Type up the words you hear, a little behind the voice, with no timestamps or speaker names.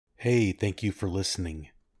Hey, thank you for listening.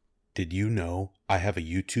 Did you know I have a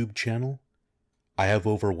YouTube channel? I have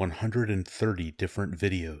over 130 different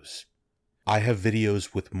videos. I have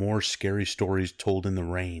videos with more scary stories told in the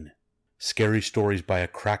rain, scary stories by a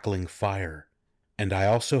crackling fire, and I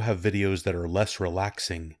also have videos that are less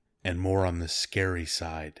relaxing and more on the scary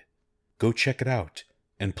side. Go check it out,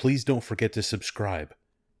 and please don't forget to subscribe.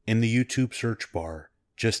 In the YouTube search bar,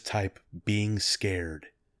 just type "being scared."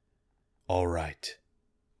 All right.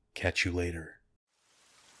 Catch you later.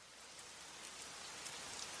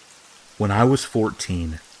 When I was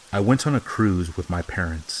 14, I went on a cruise with my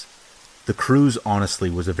parents. The cruise honestly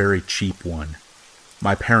was a very cheap one.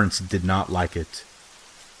 My parents did not like it.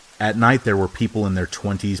 At night there were people in their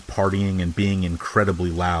 20s partying and being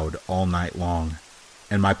incredibly loud all night long,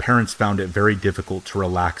 and my parents found it very difficult to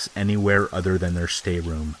relax anywhere other than their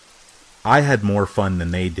stateroom. I had more fun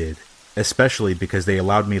than they did, especially because they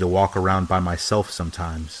allowed me to walk around by myself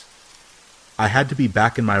sometimes. I had to be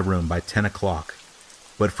back in my room by 10 o'clock,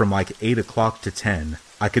 but from like 8 o'clock to 10,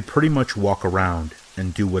 I could pretty much walk around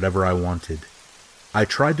and do whatever I wanted. I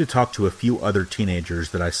tried to talk to a few other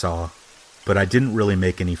teenagers that I saw, but I didn't really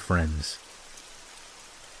make any friends.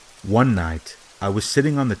 One night, I was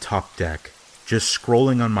sitting on the top deck, just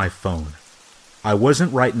scrolling on my phone. I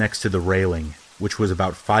wasn't right next to the railing, which was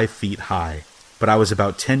about 5 feet high, but I was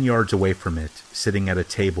about 10 yards away from it, sitting at a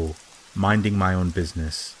table, minding my own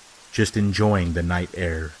business, just enjoying the night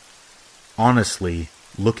air. Honestly,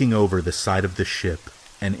 looking over the side of the ship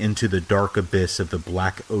and into the dark abyss of the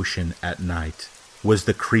black ocean at night was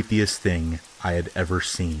the creepiest thing I had ever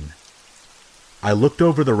seen. I looked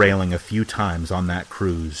over the railing a few times on that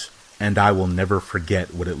cruise, and I will never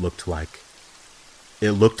forget what it looked like.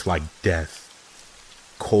 It looked like death.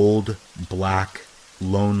 Cold, black,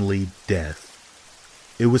 lonely death.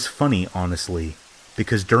 It was funny, honestly,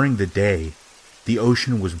 because during the day, the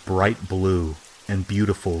ocean was bright blue and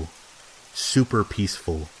beautiful, super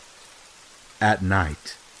peaceful. At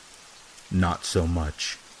night, not so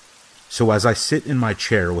much. So as I sit in my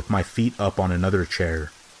chair with my feet up on another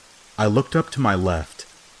chair, I looked up to my left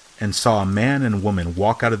and saw a man and woman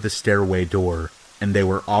walk out of the stairway door, and they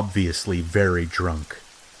were obviously very drunk.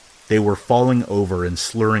 They were falling over and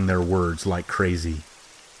slurring their words like crazy.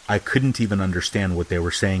 I couldn't even understand what they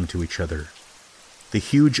were saying to each other. The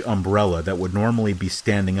huge umbrella that would normally be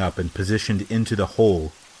standing up and positioned into the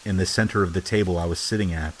hole in the center of the table I was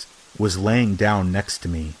sitting at was laying down next to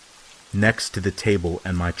me, next to the table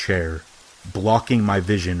and my chair, blocking my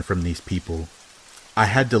vision from these people. I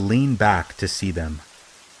had to lean back to see them.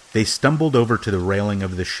 They stumbled over to the railing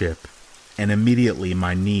of the ship, and immediately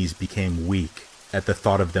my knees became weak at the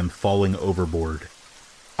thought of them falling overboard.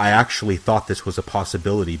 I actually thought this was a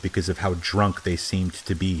possibility because of how drunk they seemed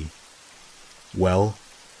to be. Well,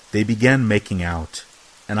 they began making out,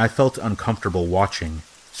 and I felt uncomfortable watching,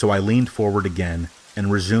 so I leaned forward again and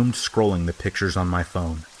resumed scrolling the pictures on my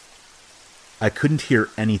phone. I couldn't hear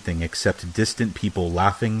anything except distant people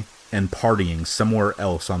laughing and partying somewhere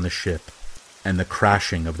else on the ship, and the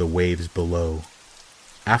crashing of the waves below.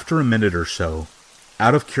 After a minute or so,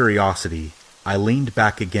 out of curiosity, I leaned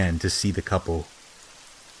back again to see the couple,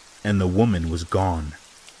 and the woman was gone.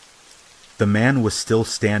 The man was still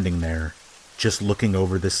standing there, just looking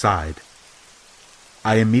over the side.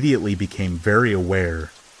 I immediately became very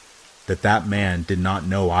aware that that man did not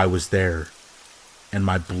know I was there, and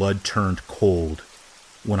my blood turned cold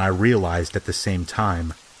when I realized at the same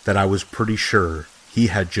time that I was pretty sure he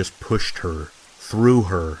had just pushed her, threw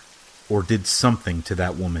her, or did something to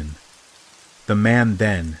that woman. The man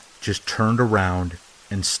then just turned around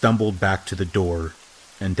and stumbled back to the door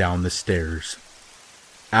and down the stairs.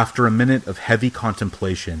 After a minute of heavy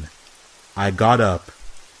contemplation, I got up,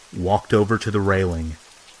 walked over to the railing,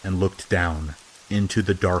 and looked down into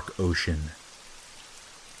the dark ocean.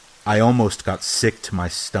 I almost got sick to my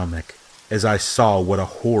stomach as I saw what a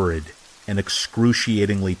horrid and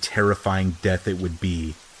excruciatingly terrifying death it would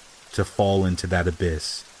be to fall into that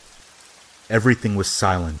abyss. Everything was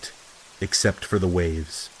silent except for the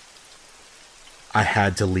waves. I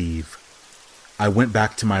had to leave. I went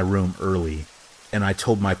back to my room early, and I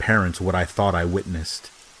told my parents what I thought I witnessed.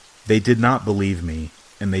 They did not believe me,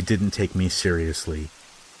 and they didn't take me seriously.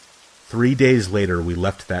 3 days later we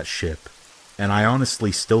left that ship, and I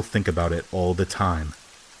honestly still think about it all the time.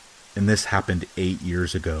 And this happened 8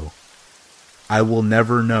 years ago. I will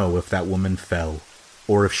never know if that woman fell,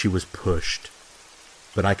 or if she was pushed.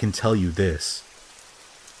 But I can tell you this.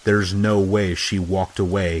 There's no way she walked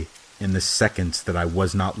away in the seconds that I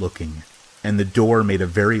was not looking, and the door made a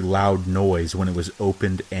very loud noise when it was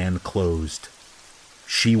opened and closed.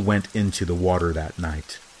 She went into the water that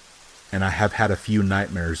night. and I have had a few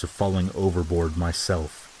nightmares of falling overboard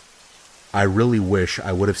myself. I really wish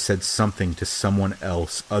I would have said something to someone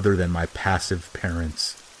else other than my passive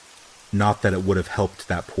parents. Not that it would have helped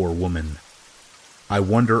that poor woman. I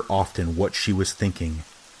wonder often what she was thinking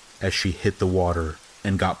as she hit the water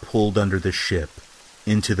and got pulled under the ship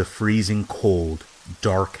into the freezing cold,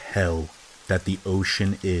 dark hell that the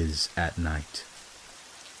ocean is at night.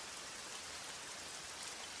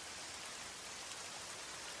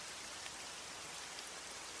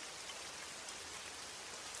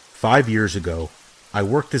 "5 years ago, I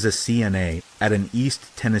worked as a CNA at an East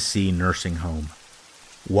Tennessee nursing home.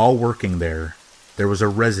 While working there was a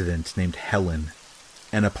resident named Helen,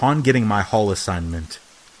 and upon getting my hall assignment,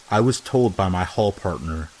 I was told by my hall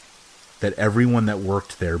partner that everyone that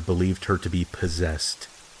worked there believed her to be possessed.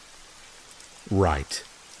 Right,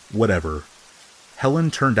 whatever.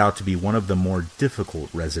 Helen turned out to be one of the more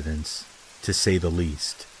difficult residents, to say the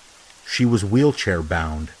least. She was wheelchair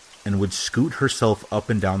bound and would scoot herself up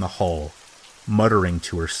and down the hall, muttering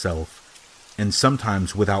to herself, and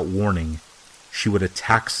sometimes without warning, she would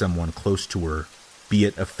attack someone close to her, be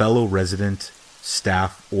it a fellow resident,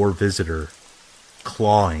 staff, or visitor,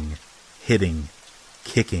 clawing, hitting,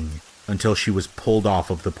 kicking, until she was pulled off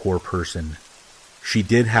of the poor person. She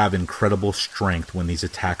did have incredible strength when these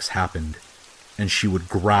attacks happened, and she would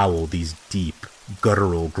growl these deep,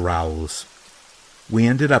 guttural growls. We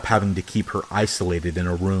ended up having to keep her isolated in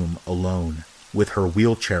a room alone, with her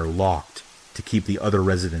wheelchair locked to keep the other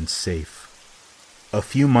residents safe. A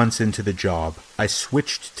few months into the job, I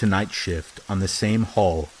switched to night shift on the same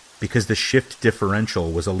hall because the shift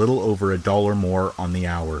differential was a little over $1 more on the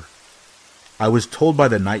hour. I was told by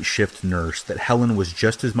the night shift nurse that Helen was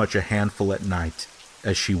just as much a handful at night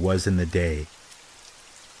as she was in the day.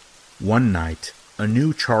 One night, a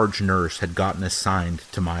new charge nurse had gotten assigned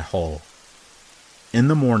to my hall. In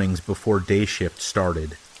the mornings before day shift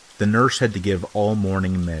started, the nurse had to give all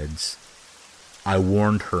morning meds. I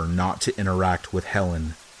warned her not to interact with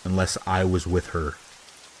Helen unless I was with her.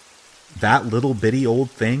 "That little bitty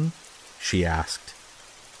old thing?" she asked.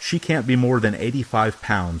 "She can't be more than 85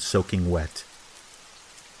 pounds soaking wet."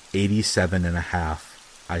 87.5,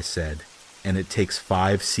 I said, "and it takes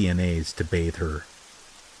 5 CNAs to bathe her."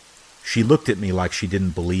 She looked at me like she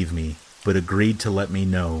didn't believe me, but agreed to let me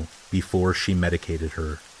know before she medicated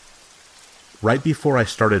her. Right before I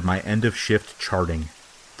started my end-of-shift charting,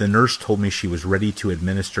 the nurse told me she was ready to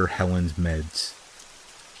administer Helen's meds.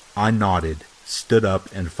 I nodded, stood up,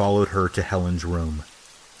 and followed her to Helen's room,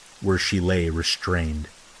 where she lay restrained.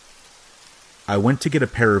 I went to get a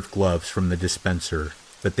pair of gloves from the dispenser,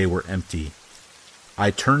 but they were empty.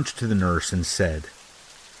 I turned to the nurse and said,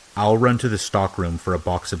 "I'll run to the stockroom for a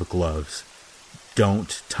box of gloves.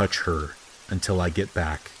 Don't touch her until I get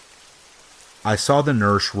back." I saw the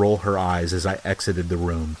nurse roll her eyes as I exited the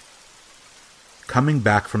room. Coming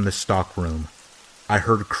back from the stockroom, I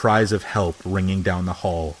heard cries of help ringing down the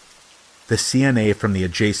hall. The CNA from the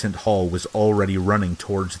adjacent hall was already running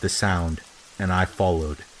towards the sound, and I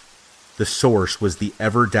followed. The source was the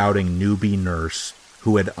ever-doubting newbie nurse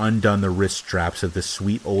who had undone the wrist straps of the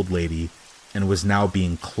sweet old lady and was now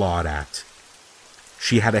being clawed at.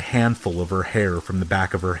 She had a handful of her hair from the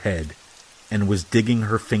back of her head and was digging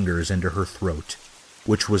her fingers into her throat,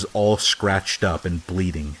 which was all scratched up and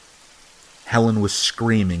bleeding. Helen was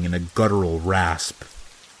screaming in a guttural rasp,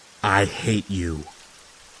 "I hate you."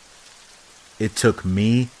 It took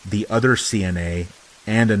me, the other CNA,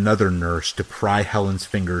 and another nurse to pry Helen's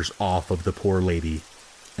fingers off of the poor lady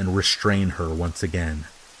and restrain her once again.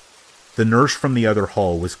 The nurse from the other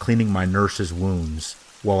hall was cleaning my nurse's wounds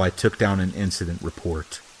while I took down an incident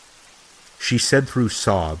report. She said through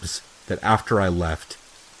sobs that after I left,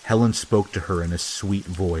 Helen spoke to her in a sweet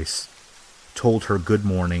voice, told her good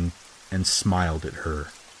morning, and smiled at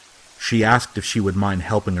her. She asked if she would mind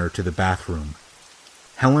helping her to the bathroom.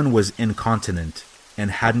 Helen was incontinent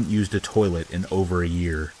and hadn't used a toilet in over a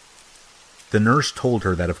year. The nurse told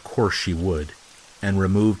her that of course she would, and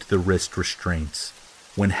removed the wrist restraints,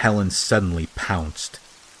 when Helen suddenly pounced.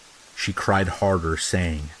 She cried harder,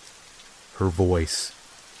 saying, her voice,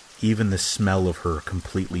 even the smell of her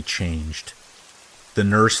completely changed. The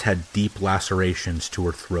nurse had deep lacerations to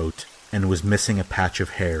her throat and was missing a patch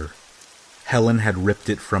of hair. Helen had ripped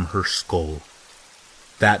it from her skull.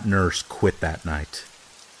 That nurse quit that night.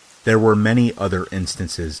 There were many other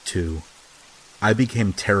instances, too. I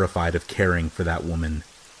became terrified of caring for that woman.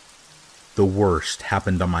 The worst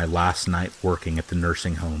happened on my last night working at the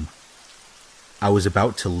nursing home. I was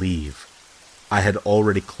about to leave. I had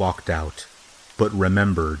already clocked out, but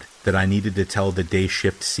remembered that I needed to tell the day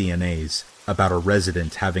shift CNAs about a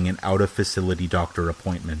resident having an out-of-facility doctor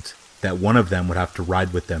appointment. that one of them would have to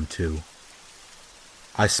ride with them too.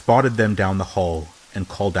 I spotted them down the hall and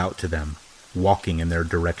called out to them, walking in their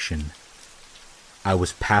direction. I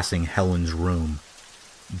was passing Helen's room,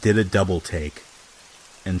 did a double take,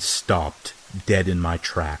 and stopped dead in my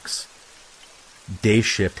tracks. Day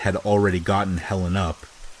shift had already gotten Helen up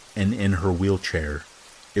and in her wheelchair.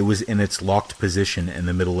 It was in its locked position in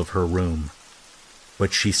the middle of her room,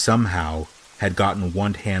 but she somehow had gotten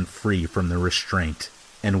one hand free from the restraint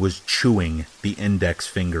and was chewing the index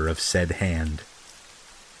finger of said hand.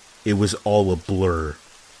 It was all a blur.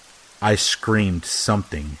 I screamed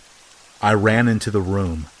something. I ran into the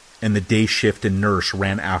room, and the day shift and nurse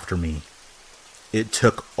ran after me. It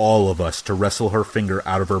took all of us to wrestle her finger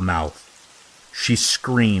out of her mouth. She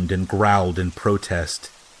screamed and growled in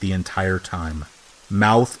protest the entire time.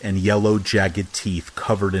 Mouth and yellow jagged teeth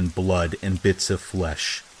covered in blood and bits of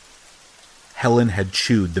flesh. Helen had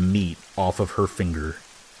chewed the meat off of her finger.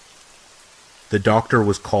 The doctor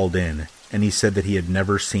was called in, and he said that he had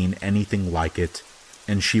never seen anything like it,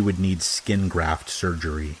 and she would need skin graft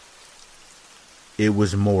surgery. It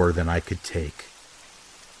was more than I could take.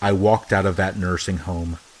 I walked out of that nursing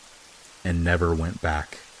home and never went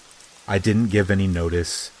back. I didn't give any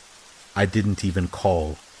notice. I didn't even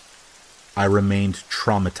call. I remained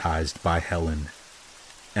traumatized by Helen,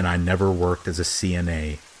 and I never worked as a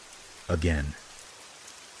CNA again.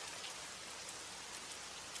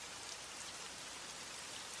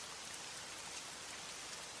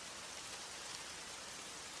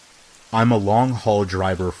 I'm a long-haul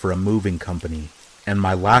driver for a moving company, and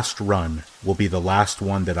my last run will be the last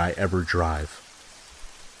one that I ever drive.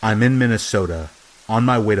 I'm in Minnesota, on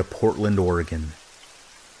my way to Portland, Oregon.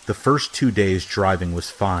 The first 2 days driving was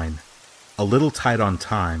fine, a little tight on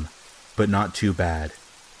time, but not too bad.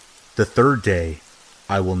 The third day,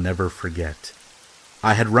 I will never forget.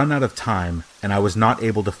 I had run out of time, and I was not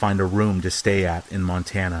able to find a room to stay at in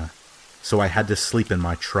Montana, so I had to sleep in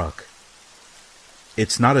my truck.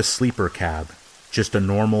 It's not a sleeper cab, just a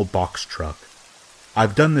normal box truck.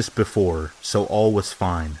 I've done this before, so all was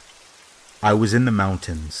fine. I was in the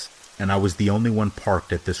mountains, and I was the only one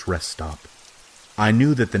parked at this rest stop. I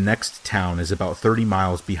knew that the next town is about 30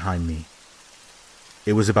 miles behind me.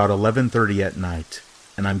 It was about 11:30 at night,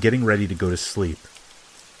 and I'm getting ready to go to sleep.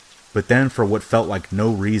 But then, for what felt like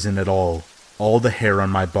no reason at all the hair on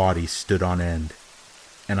my body stood on end,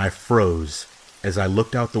 and I froze as I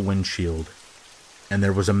looked out the windshield, and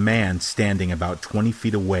there was a man standing about 20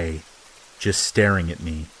 feet away, just staring at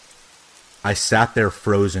me. I sat there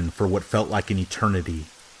frozen for what felt like an eternity.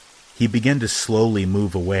 He began to slowly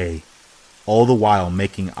move away, all the while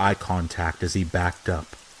making eye contact as he backed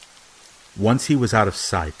up. Once he was out of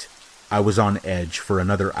sight, I was on edge for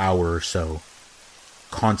another hour or so,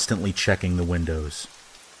 constantly checking the windows.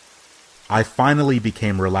 I finally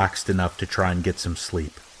became relaxed enough to try and get some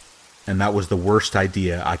sleep, and that was the worst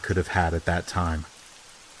idea I could have had at that time.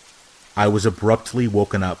 I was abruptly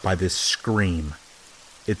woken up by this scream.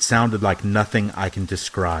 It sounded like nothing I can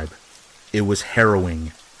describe. It was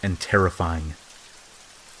harrowing and terrifying.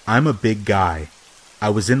 I'm a big guy. I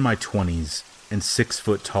was in my 20s and 6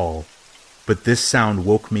 foot tall, but this sound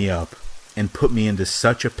woke me up and put me into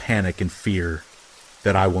such a panic and fear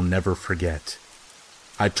that I will never forget.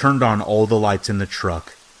 I turned on all the lights in the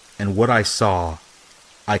truck, and what I saw,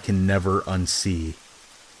 I can never unsee.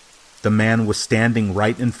 The man was standing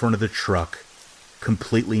right in front of the truck,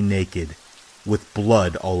 completely naked, with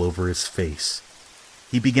blood all over his face.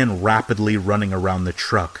 He began rapidly running around the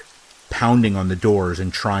truck, pounding on the doors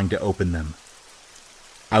and trying to open them.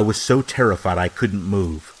 I was so terrified I couldn't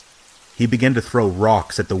move. He began to throw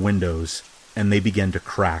rocks at the windows, and they began to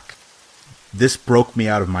crack. This broke me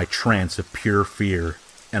out of my trance of pure fear,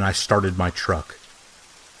 and I started my truck.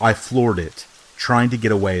 I floored it, trying to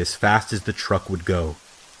get away as fast as the truck would go,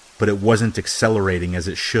 but it wasn't accelerating as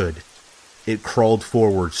it should. It crawled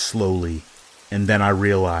forward slowly, and then I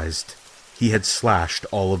realized he had slashed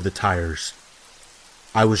all of the tires.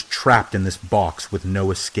 I was trapped in this box with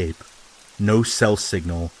no escape, no cell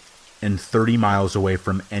signal, and 30 miles away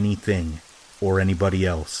from anything or anybody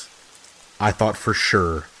else. I thought for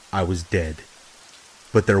sure I was dead.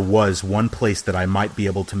 But there was one place that I might be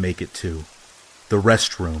able to make it to. The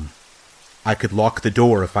restroom. I could lock the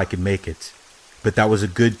door if I could make it, but that was a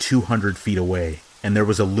good 200 feet away, and there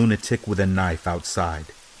was a lunatic with a knife outside.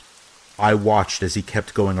 I watched as he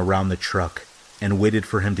kept going around the truck and waited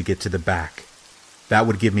for him to get to the back. That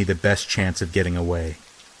would give me the best chance of getting away.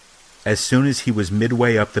 As soon as he was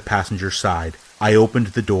midway up the passenger side, I opened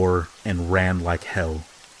the door and ran like hell.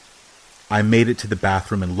 I made it to the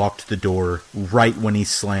bathroom and locked the door right when he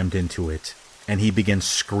slammed into it, and he began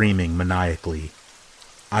screaming maniacally.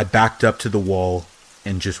 I backed up to the wall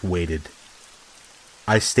and just waited.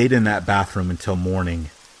 I stayed in that bathroom until morning,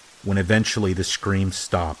 when eventually the screams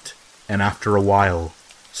stopped, and after a while,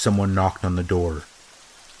 someone knocked on the door.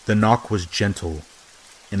 The knock was gentle,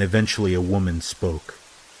 and eventually a woman spoke.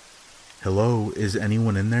 "Hello, is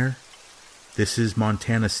anyone in there? This is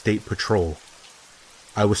Montana State Patrol."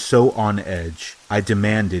 I was so on edge, I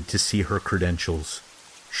demanded to see her credentials.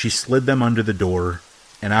 She slid them under the door,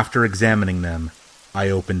 and after examining them, I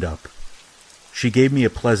opened up. She gave me a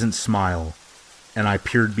pleasant smile, and I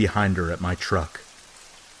peered behind her at my truck.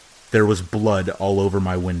 There was blood all over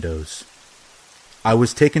my windows. I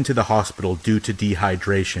was taken to the hospital due to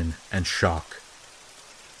dehydration and shock.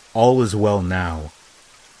 All is well now,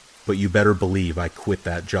 but you better believe I quit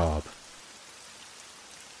that job.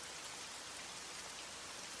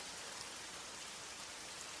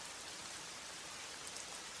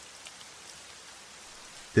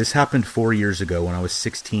 This happened 4 years ago when I was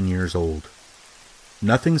 16 years old.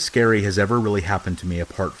 Nothing scary has ever really happened to me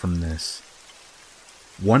apart from this.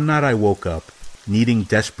 One night I woke up, needing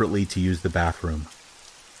desperately to use the bathroom.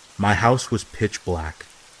 My house was pitch black.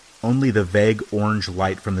 Only the vague orange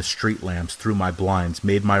light from the street lamps through my blinds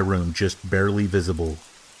made my room just barely visible.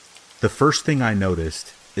 The first thing I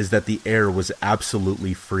noticed is that the air was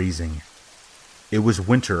absolutely freezing. It was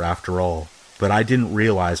winter after all, but I didn't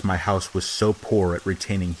realize my house was so poor at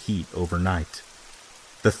retaining heat overnight.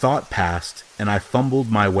 The thought passed, and I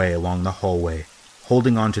fumbled my way along the hallway,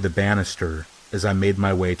 holding onto the banister as I made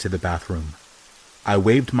my way to the bathroom. I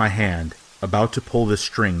waved my hand, about to pull the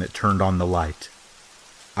string that turned on the light.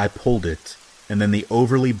 I pulled it, and then the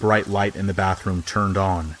overly bright light in the bathroom turned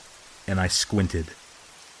on, and I squinted.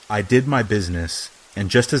 I did my business,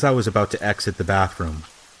 and just as I was about to exit the bathroom,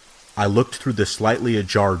 I looked through the slightly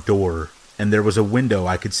ajar door, and there was a window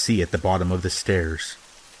I could see at the bottom of the stairs,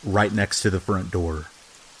 right next to the front door.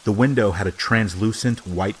 The window had a translucent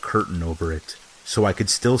white curtain over it, so I could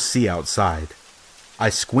still see outside. I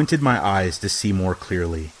squinted my eyes to see more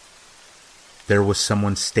clearly. There was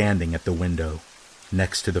someone standing at the window,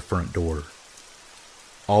 next to the front door.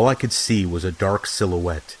 All I could see was a dark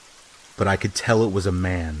silhouette, but I could tell it was a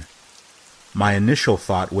man. My initial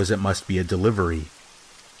thought was it must be a delivery.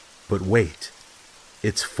 But wait.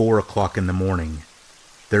 It's 4 o'clock in the morning.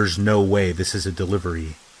 There's no way this is a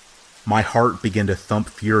delivery. My heart began to thump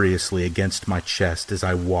furiously against my chest as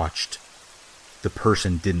I watched. The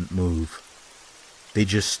person didn't move. They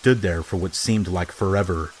just stood there for what seemed like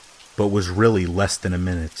forever, but was really less than a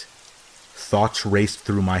minute. Thoughts raced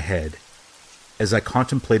through my head. As I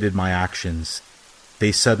contemplated my actions,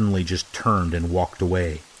 they suddenly just turned and walked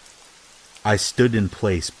away. I stood in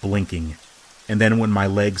place, blinking, and then when my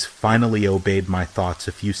legs finally obeyed my thoughts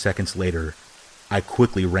a few seconds later, I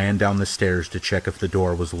quickly ran down the stairs to check if the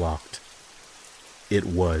door was locked. It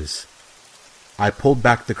was. I pulled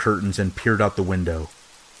back the curtains and peered out the window,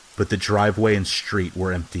 but the driveway and street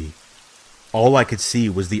were empty. All I could see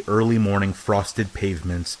was the early morning frosted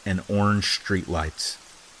pavements and orange streetlights.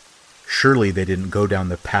 Surely they didn't go down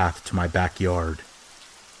the path to my backyard.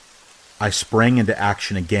 I sprang into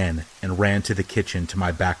action again and ran to the kitchen to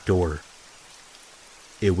my back door.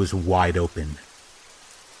 It was wide open.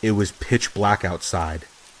 It was pitch black outside,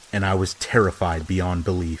 and I was terrified beyond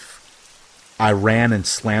belief. I ran and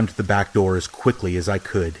slammed the back door as quickly as I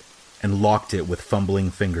could, and locked it with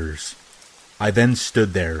fumbling fingers. I then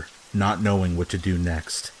stood there, not knowing what to do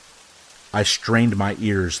next. I strained my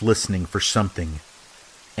ears listening for something,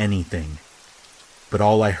 anything, but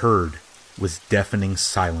all I heard was deafening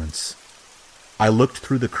silence. I looked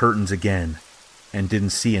through the curtains again, and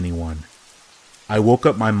didn't see anyone. I woke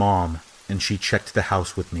up my mom, and she checked the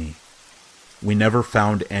house with me. We never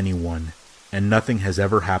found anyone, and nothing has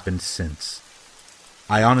ever happened since.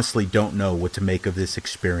 I honestly don't know what to make of this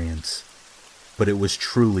experience, but it was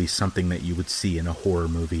truly something that you would see in a horror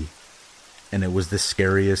movie, and it was the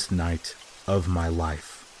scariest night of my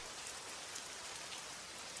life.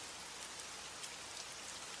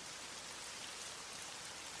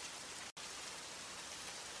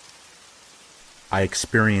 I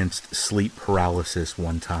experienced sleep paralysis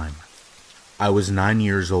one time. I was 9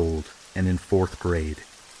 years old and in 4th grade.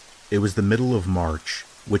 It was the middle of March,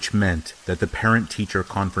 which meant that the parent-teacher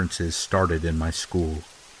conferences started in my school.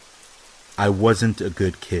 I wasn't a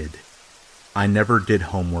good kid. I never did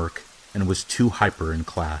homework and was too hyper in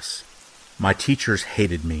class. My teachers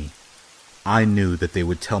hated me. I knew that they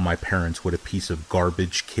would tell my parents what a piece of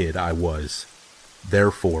garbage kid I was.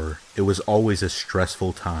 Therefore, it was always a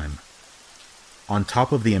stressful time. On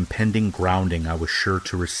top of the impending grounding I was sure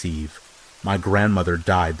to receive, my grandmother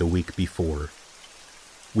died the week before.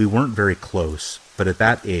 We weren't very close, but at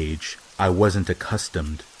that age, I wasn't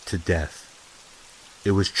accustomed to death.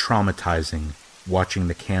 It was traumatizing watching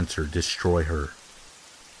the cancer destroy her.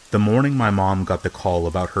 The morning my mom got the call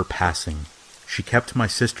about her passing, she kept my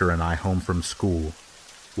sister and I home from school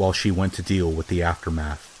while she went to deal with the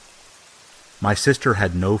aftermath. My sister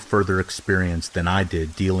had no further experience than I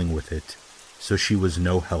did dealing with it, so she was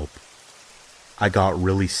no help. I got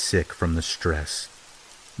really sick from the stress.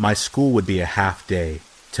 My school would be a half day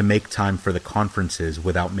to make time for the conferences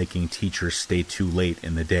without making teachers stay too late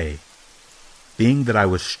in the day. Being that I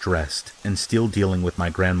was stressed and still dealing with my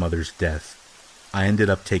grandmother's death, I ended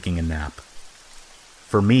up taking a nap.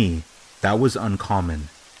 For me, that was uncommon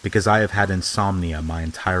because I have had insomnia my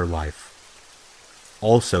entire life.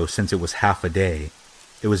 Also, since it was half a day,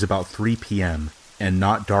 it was about 3 p.m. and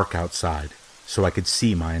not dark outside, so I could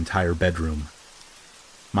see my entire bedroom.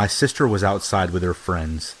 My sister was outside with her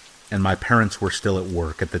friends, and my parents were still at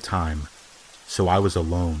work at the time, so I was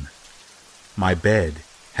alone. My bed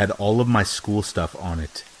had all of my school stuff on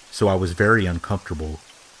it, so I was very uncomfortable.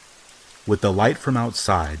 With the light from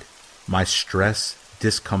outside, my stress,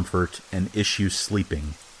 discomfort, and issues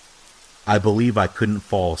sleeping, I believe I couldn't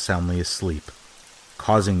fall soundly asleep,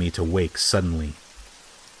 causing me to wake suddenly.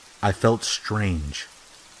 I felt strange.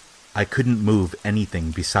 I couldn't move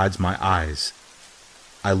anything besides my eyes.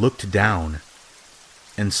 I looked down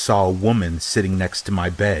and saw a woman sitting next to my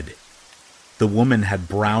bed. The woman had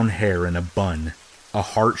brown hair in a bun, a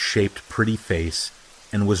heart-shaped pretty face,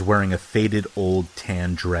 and was wearing a faded old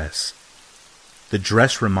tan dress. The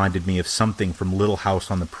dress reminded me of something from Little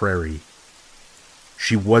House on the Prairie.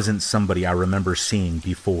 She wasn't somebody I remember seeing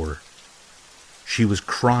before. She was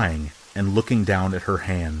crying and looking down at her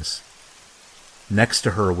hands. Next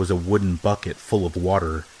to her was a wooden bucket full of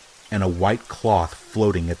water and a white cloth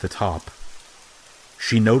floating at the top.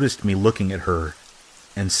 She noticed me looking at her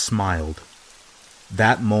and smiled.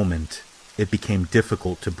 That moment, it became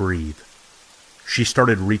difficult to breathe. She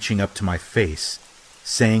started reaching up to my face,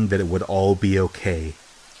 saying that it would all be okay.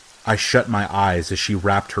 I shut my eyes as she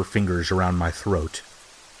wrapped her fingers around my throat.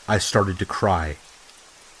 I started to cry.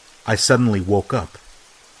 I suddenly woke up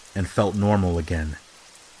and felt normal again.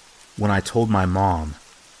 When I told my mom,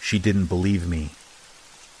 she didn't believe me.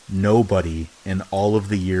 Nobody in all of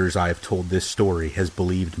the years I have told this story has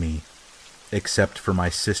believed me, except for my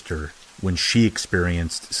sister when she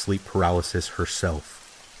experienced sleep paralysis herself.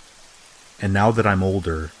 And now that I'm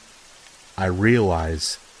older, I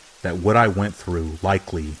realize that what I went through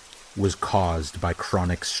likely was caused by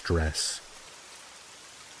chronic stress.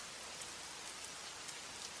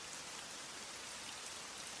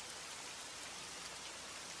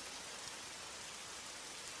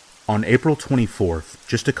 On April 24th,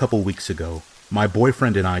 just a couple weeks ago, my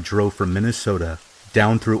boyfriend and I drove from Minnesota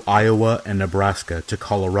down through Iowa and Nebraska to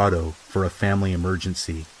Colorado for a family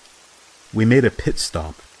emergency. We made a pit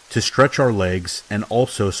stop to stretch our legs and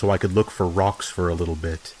also so I could look for rocks for a little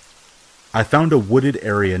bit. I found a wooded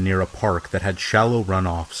area near a park that had shallow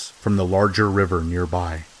runoffs from the larger river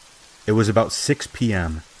nearby. It was about 6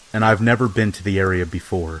 p.m., and I've never been to the area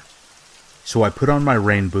before. So I put on my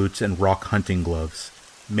rain boots and rock hunting gloves,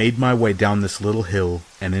 made my way down this little hill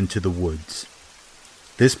and into the woods.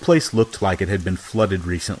 This place looked like it had been flooded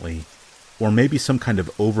recently, or maybe some kind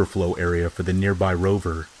of overflow area for the nearby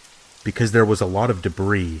rover, because there was a lot of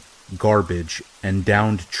debris, garbage, and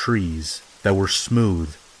downed trees that were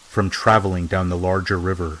smooth from traveling down the larger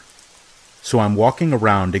river. So I'm walking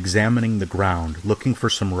around examining the ground, looking for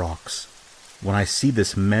some rocks, when I see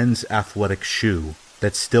this men's athletic shoe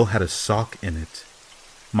that still had a sock in it.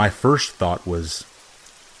 My first thought was,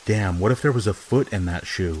 damn, what if there was a foot in that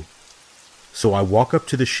shoe? So I walk up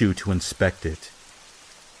to the shoe to inspect it.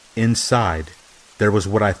 Inside, there was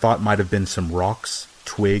what I thought might have been some rocks,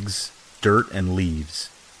 twigs, dirt, and leaves.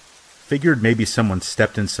 Figured maybe someone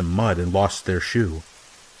stepped in some mud and lost their shoe.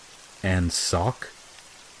 And sock?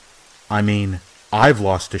 I mean, I've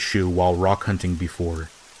lost a shoe while rock hunting before.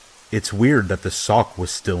 It's weird that the sock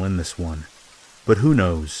was still in this one. But who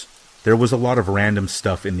knows? There was a lot of random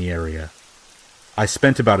stuff in the area. I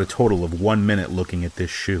spent about a total of 1 minute looking at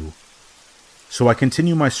this shoe. So I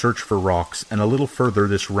continue my search for rocks, and a little further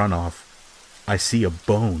this runoff, I see a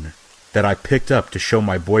bone that I picked up to show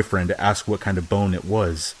my boyfriend to ask what kind of bone it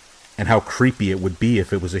was, and how creepy it would be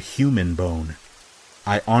if it was a human bone.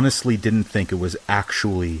 I honestly didn't think it was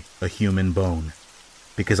actually a human bone,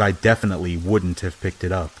 because I definitely wouldn't have picked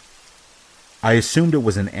it up. I assumed it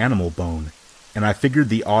was an animal bone, and I figured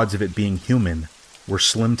the odds of it being human were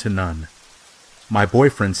slim to none. My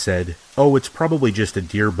boyfriend said, "Oh, it's probably just a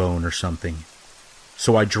deer bone or something."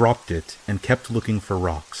 So I dropped it and kept looking for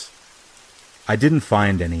rocks. I didn't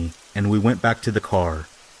find any, and we went back to the car,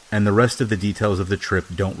 and the rest of the details of the trip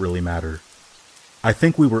don't really matter. I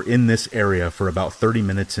think we were in this area for about 30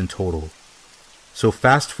 minutes in total. So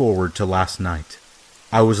fast forward to last night.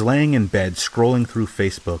 I was laying in bed scrolling through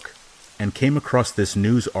Facebook and came across this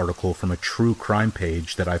news article from a true crime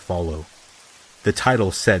page that I follow. The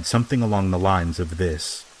title said something along the lines of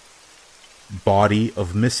this: Body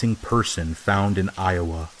of missing person found in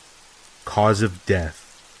Iowa. Cause of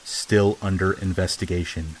death still under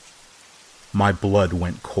investigation. My blood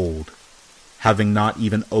went cold. Having not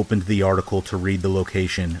even opened the article to read the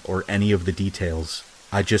location or any of the details,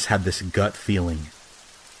 I just had this gut feeling.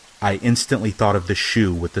 I instantly thought of the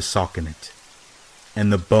shoe with the sock in it,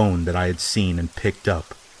 and the bone that I had seen and picked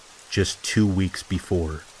up just 2 weeks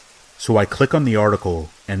before. So I click on the article,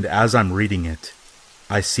 and as I'm reading it,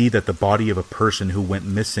 I see that the body of a person who went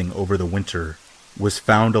missing over the winter was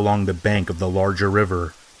found along the bank of the larger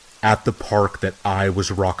river at the park that I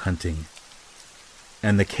was rock hunting.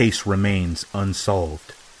 And the case remains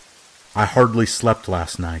unsolved. I hardly slept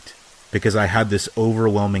last night because I had this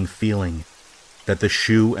overwhelming feeling that the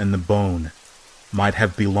shoe and the bone might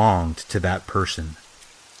have belonged to that person.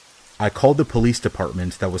 I called the police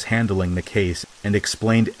department that was handling the case and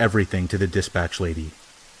explained everything to the dispatch lady.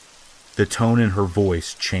 The tone in her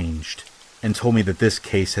voice changed and told me that this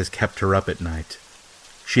case has kept her up at night.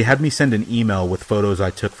 She had me send an email with photos I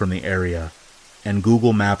took from the area and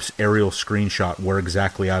Google Maps aerial screenshot where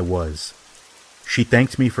exactly I was. She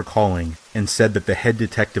thanked me for calling and said that the head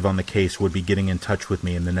detective on the case would be getting in touch with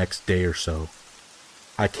me in the next day or so.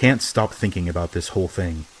 I can't stop thinking about this whole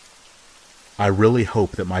thing. I really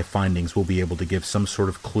hope that my findings will be able to give some sort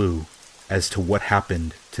of clue as to what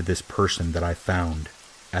happened to this person that I found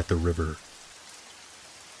at the river.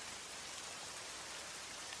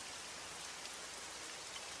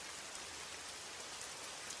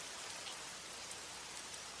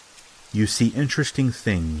 You see interesting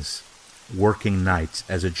things working nights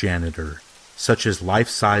as a janitor, such as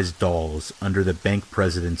life-size dolls under the bank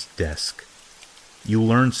president's desk. You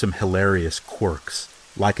learn some hilarious quirks,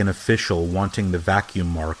 like an official wanting the vacuum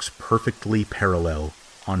marks perfectly parallel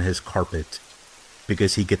on his carpet,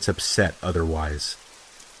 because he gets upset otherwise.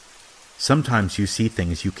 Sometimes you see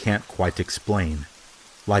things you can't quite explain,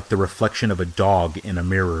 like the reflection of a dog in a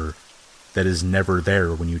mirror that is never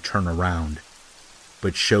there when you turn around,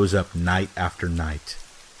 but shows up night after night.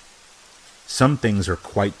 Some things are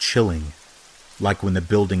quite chilling, like when the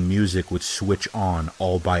building music would switch on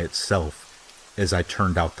all by itself as I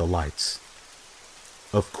turned out the lights.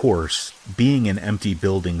 Of course, being in empty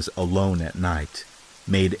buildings alone at night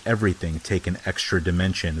made everything take an extra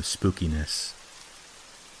dimension of spookiness.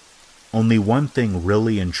 Only one thing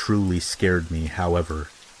really and truly scared me, however,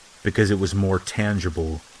 because it was more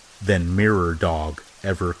tangible than Mirror Dog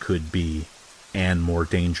ever could be, and more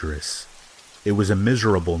dangerous. It was a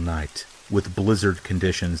miserable night, with blizzard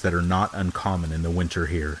conditions that are not uncommon in the winter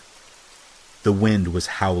here. The wind was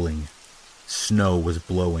howling. Snow was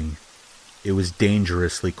blowing. It was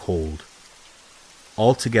dangerously cold.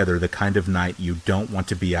 Altogether the kind of night you don't want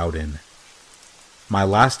to be out in. My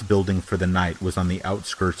last building for the night was on the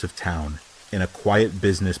outskirts of town, in a quiet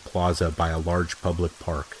business plaza by a large public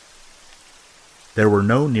park. There were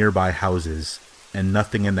no nearby houses, and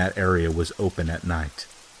nothing in that area was open at night.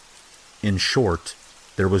 In short,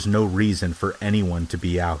 there was no reason for anyone to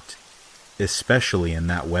be out, especially in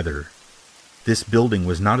that weather. This building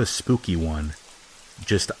was not a spooky one,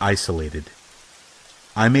 just isolated.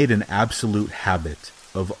 I made an absolute habit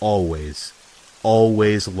of always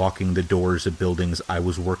locking the doors of buildings I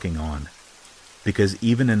was working on, because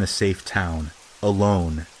even in a safe town,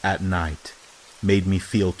 alone at night, made me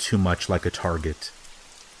feel too much like a target.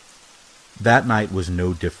 That night was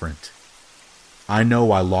no different. I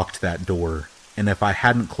know I locked that door, and if I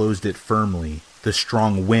hadn't closed it firmly, the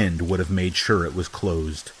strong wind would have made sure it was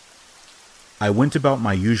closed. I went about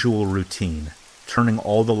my usual routine, turning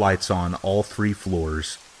all the lights on all 3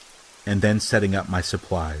 floors, and then setting up my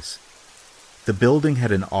supplies. The building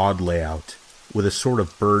had an odd layout, with a sort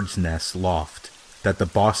of bird's nest loft that the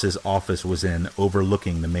boss's office was in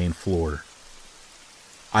overlooking the main floor.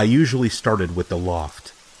 I usually started with the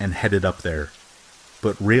loft and headed up there,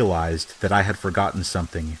 but realized that I had forgotten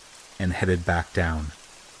something and headed back down.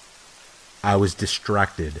 I was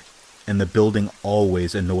distracted, and the building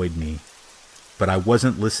always annoyed me, but I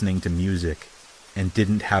wasn't listening to music and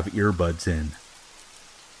didn't have earbuds in.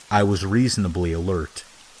 I was reasonably alert,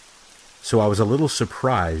 so I was a little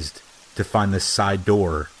surprised to find the side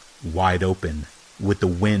door wide open, with the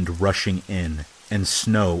wind rushing in and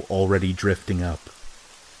snow already drifting up.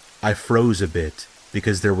 I froze a bit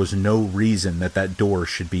because there was no reason that door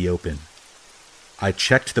should be open. I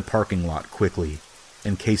checked the parking lot quickly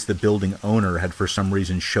in case the building owner had for some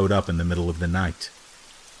reason showed up in the middle of the night.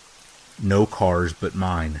 No cars but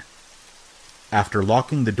mine. After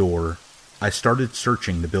locking the door, I started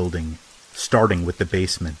searching the building, starting with the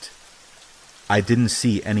basement. I didn't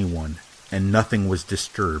see anyone, and nothing was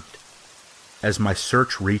disturbed. As my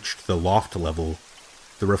search reached the loft level,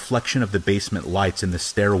 the reflection of the basement lights in the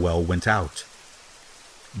stairwell went out.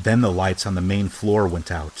 Then the lights on the main floor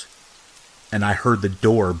went out, and I heard the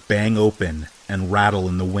door bang open and rattle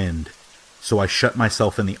in the wind, so I shut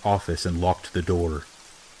myself in the office and locked the door.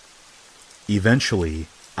 Eventually,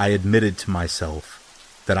 I admitted to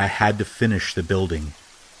myself that I had to finish the building,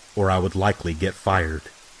 or I would likely get fired.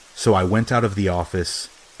 So I went out of the office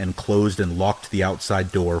and closed and locked the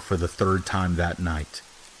outside door for the third time that night,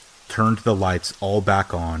 turned the lights all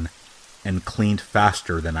back on, and cleaned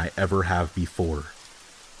faster than I ever have before.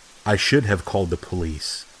 I should have called the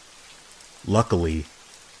police. Luckily,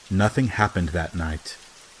 nothing happened that night,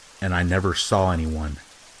 and I never saw anyone.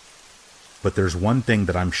 But there's one thing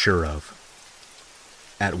that I'm sure of.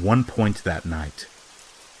 At one point that night,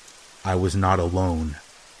 I was not alone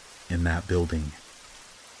in that building.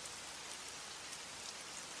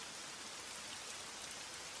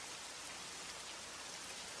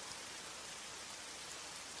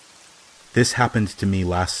 This happened to me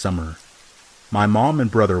last summer. My mom and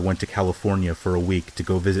brother went to California for a week to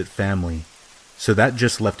go visit family, so that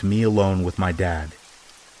just left me alone with my dad.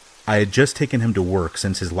 I had just taken him to work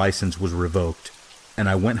since his license was revoked, and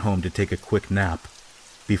I went home to take a quick nap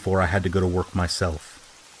before I had to go to work myself.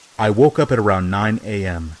 I woke up at around 9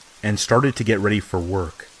 a.m. and started to get ready for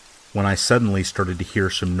work when I suddenly started to hear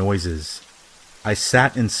some noises. I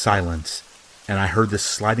sat in silence, and I heard the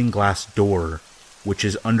sliding glass door, which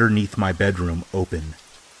is underneath my bedroom, open.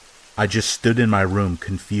 I just stood in my room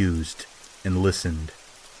confused and listened.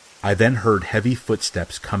 I then heard heavy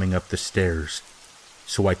footsteps coming up the stairs,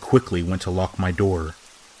 so I quickly went to lock my door.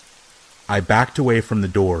 I backed away from the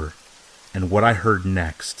door, and what I heard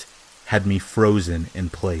next had me frozen in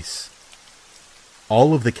place.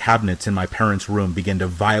 All of the cabinets in my parents' room began to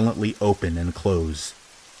violently open and close.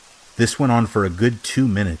 This went on for a good 2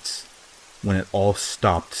 minutes, when it all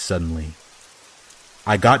stopped suddenly.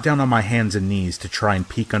 I got down on my hands and knees to try and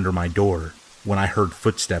peek under my door when I heard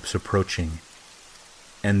footsteps approaching.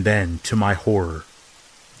 And then, to my horror,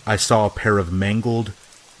 I saw a pair of mangled,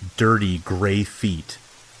 dirty gray feet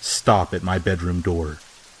stop at my bedroom door.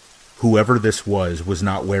 Whoever this was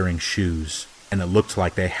not wearing shoes, and it looked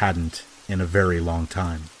like they hadn't in a very long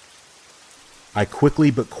time. I quickly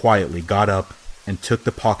but quietly got up and took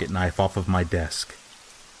the pocket knife off of my desk.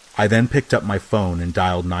 I then picked up my phone and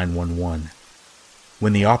dialed 911.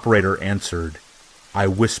 When the operator answered, I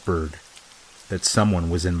whispered that someone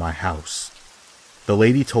was in my house. The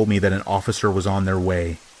lady told me that an officer was on their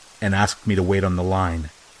way and asked me to wait on the line.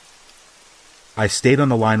 I stayed on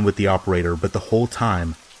the line with the operator, but the whole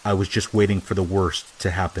time I was just waiting for the worst to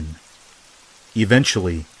happen.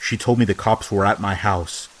 Eventually, she told me the cops were at my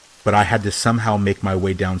house, but I had to somehow make my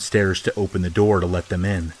way downstairs to open the door to let them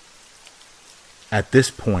in. At this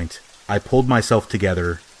point, I pulled myself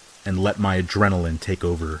together and let my adrenaline take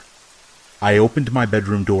over. I opened my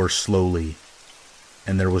bedroom door slowly,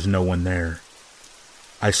 and there was no one there.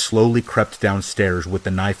 I slowly crept downstairs with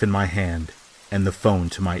the knife in my hand and the phone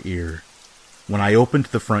to my ear. When I opened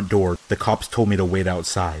the front door, the cops told me to wait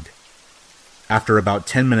outside. After about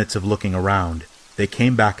 10 minutes of looking around, they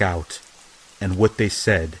came back out, and what they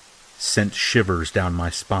said sent shivers down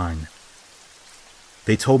my spine.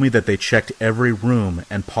 They told me that they checked every room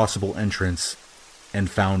and possible entrance and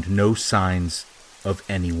found no signs of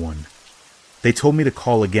anyone. They told me to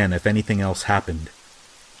call again if anything else happened.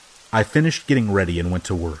 I finished getting ready and went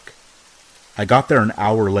to work. I got there an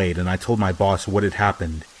hour late and I told my boss what had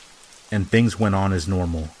happened, and things went on as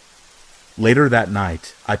normal. Later that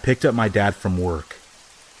night, I picked up my dad from work,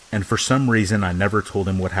 and for some reason I never told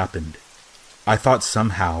him what happened. I thought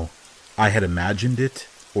somehow I had imagined it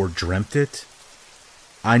or dreamt it.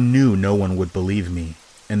 I knew no one would believe me,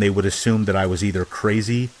 and they would assume that I was either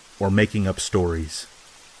crazy or making up stories.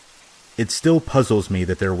 It still puzzles me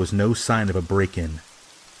that there was no sign of a break-in.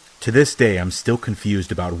 To this day, I'm still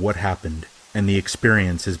confused about what happened, and the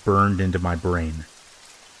experience is burned into my brain.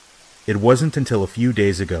 It wasn't until a few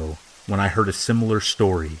days ago when I heard a similar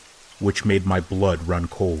story, which made my blood run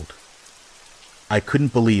cold. I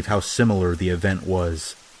couldn't believe how similar the event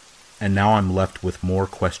was, and now I'm left with more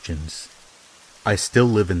questions. I still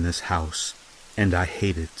live in this house, and I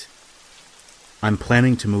hate it. I'm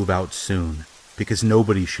planning to move out soon, because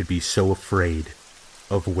nobody should be so afraid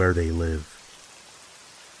of where they live.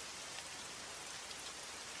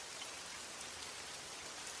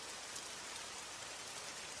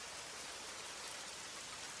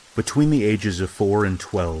 Between the ages of 4 and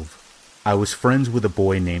 12, I was friends with a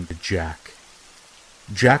boy named Jack.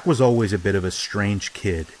 Jack was always a bit of a strange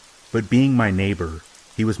kid, but being my neighbor,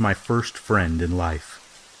 he was my first friend in life.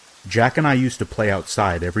 Jack and I used to play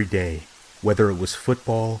outside every day, whether it was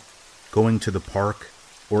football, going to the park,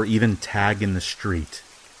 or even tag in the street.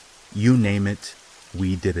 You name it,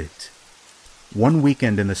 we did it. One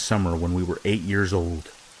weekend in the summer when we were 8 years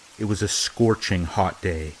old, it was a scorching hot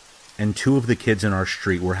day, and 2 of the kids in our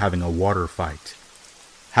street were having a water fight.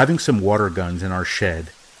 Having some water guns in our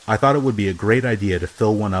shed, I thought it would be a great idea to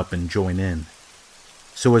fill one up and join in.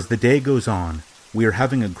 So as the day goes on, we are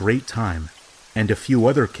having a great time, and a few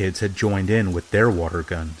other kids had joined in with their water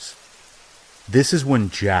guns. This is when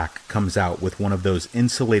Jack comes out with one of those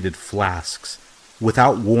insulated flasks.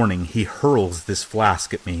 Without warning, he hurls this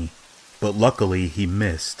flask at me, but luckily he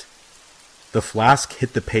missed. The flask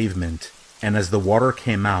hit the pavement, and as the water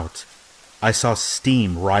came out, I saw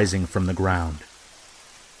steam rising from the ground.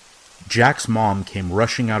 Jack's mom came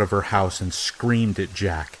rushing out of her house and screamed at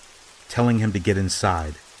Jack, telling him to get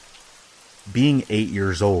inside. Being 8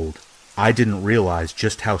 years old, I didn't realize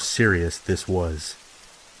just how serious this was.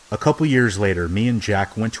 A couple years later, me and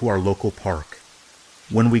Jack went to our local park.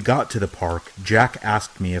 When we got to the park, Jack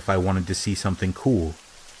asked me if I wanted to see something cool.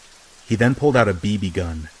 He then pulled out a BB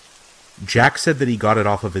gun. Jack said that he got it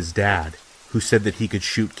off of his dad, who said that he could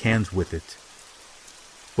shoot cans with it.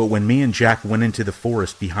 But when me and Jack went into the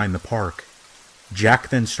forest behind the park, Jack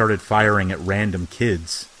then started firing at random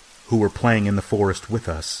kids who were playing in the forest with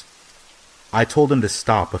us. I told him to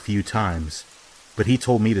stop a few times, but he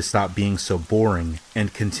told me to stop being so boring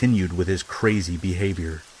and continued with his crazy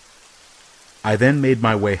behavior. I then made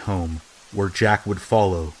my way home, where Jack would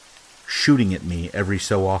follow, shooting at me every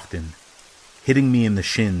so often, hitting me in the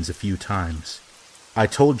shins a few times. I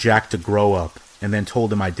told Jack to grow up, and then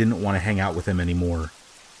told him I didn't want to hang out with him anymore,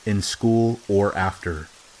 in school or after.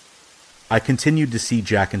 I continued to see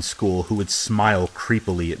Jack in school, who would smile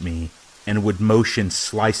creepily at me and would motion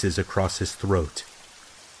slices across his throat.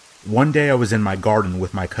 One day I was in my garden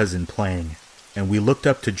with my cousin playing, and we looked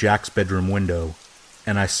up to Jack's bedroom window,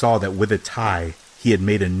 and I saw that with a tie he had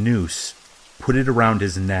made a noose, put it around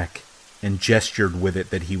his neck, and gestured with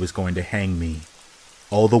it that he was going to hang me,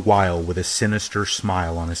 all the while with a sinister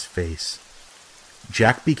smile on his face.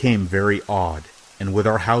 Jack became very odd, and with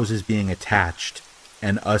our houses being attached,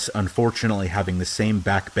 and us unfortunately having the same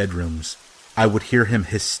back bedrooms, I would hear him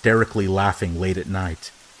hysterically laughing late at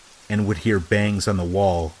night, and would hear bangs on the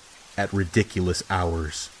wall at ridiculous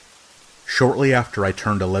hours. Shortly after I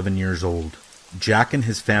turned 11 years old, Jack and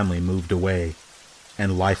his family moved away,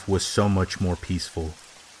 and life was so much more peaceful.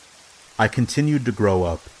 I continued to grow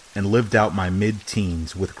up and lived out my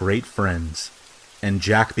mid-teens with great friends, and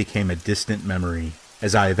Jack became a distant memory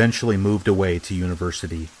as I eventually moved away to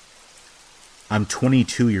university. I'm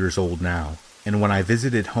 22 years old now, and when I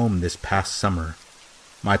visited home this past summer,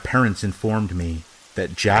 my parents informed me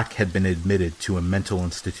that Jack had been admitted to a mental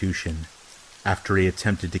institution after he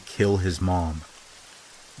attempted to kill his mom.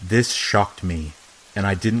 This shocked me, and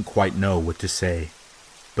I didn't quite know what to say.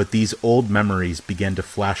 But these old memories began to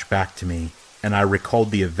flash back to me, and I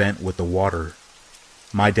recalled the event with the water.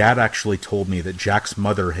 My dad actually told me that Jack's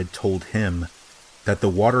mother had told him that the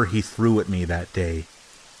water he threw at me that day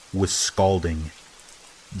was scalding.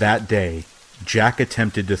 That day, Jack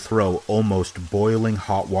attempted to throw almost boiling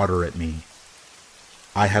hot water at me.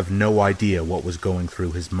 I have no idea what was going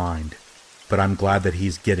through his mind, but I'm glad that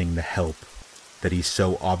he's getting the help that he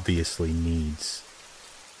so obviously needs.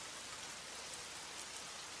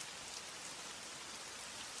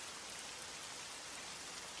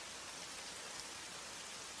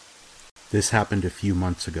 This happened a few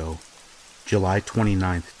months ago, July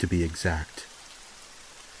 29th to be exact.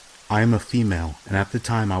 I am a female, and at the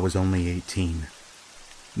time I was only 18.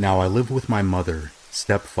 Now I live with my mother,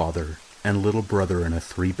 stepfather, and little brother in a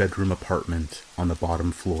 3-bedroom apartment on the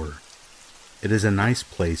bottom floor. It is a nice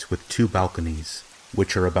place with 2 balconies,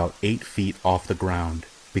 which are about 8 feet off the ground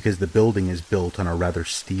because the building is built on a rather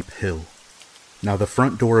steep hill. Now the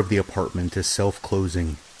front door of the apartment is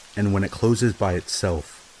self-closing, and when it closes by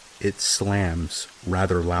itself, it slams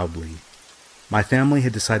rather loudly. My family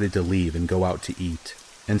had decided to leave and go out to eat,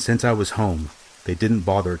 and since I was home, they didn't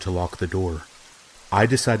bother to lock the door. I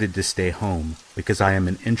decided to stay home because I am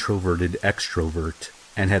an introverted extrovert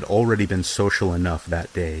and had already been social enough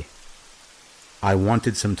that day. I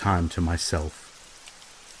wanted some time to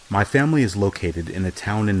myself. My family is located in a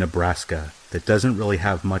town in Nebraska that doesn't really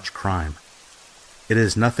have much crime. It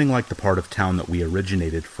is nothing like the part of town that we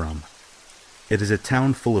originated from. It is a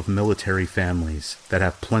town full of military families that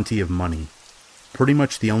have plenty of money. Pretty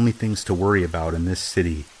much the only things to worry about in this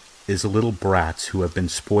city is little brats who have been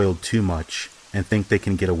spoiled too much and think they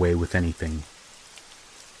can get away with anything.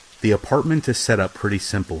 The apartment is set up pretty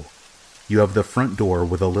simple. You have the front door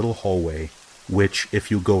with a little hallway, which,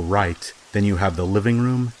 if you go right, then you have the living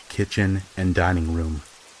room, kitchen, and dining room.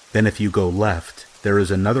 Then if you go left, there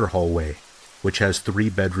is another hallway, which has 3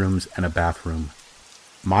 bedrooms and a bathroom.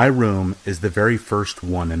 My room is the very first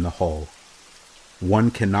one in the hall.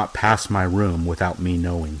 One cannot pass my room without me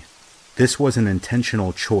knowing. This was an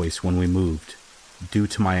intentional choice when we moved, due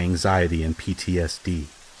to my anxiety and PTSD.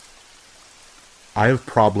 I have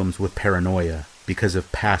problems with paranoia because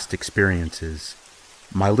of past experiences.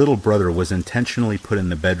 My little brother was intentionally put in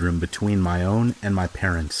the bedroom between my own and my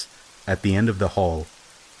parents at the end of the hall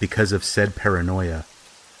because of said paranoia.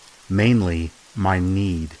 Mainly, my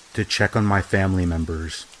need to check on my family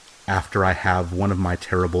members after I have one of my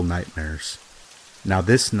terrible nightmares. Now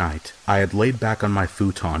this night, I had laid back on my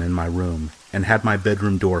futon in my room and had my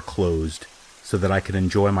bedroom door closed so that I could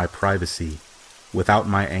enjoy my privacy without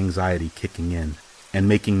my anxiety kicking in and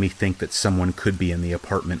making me think that someone could be in the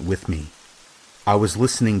apartment with me. I was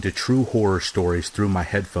listening to true horror stories through my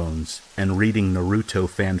headphones and reading Naruto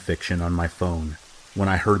fanfiction on my phone when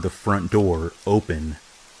I heard the front door open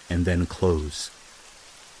and then close.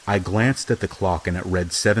 I glanced at the clock and it read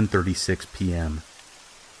 7:36 p.m.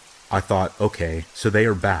 I thought, okay, so they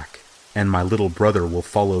are back, and my little brother will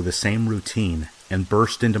follow the same routine and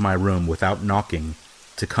burst into my room without knocking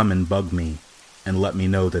to come and bug me and let me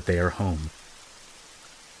know that they are home.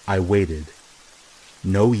 I waited.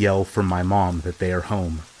 No yell from my mom that they are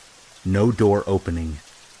home. No door opening.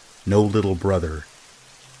 No little brother.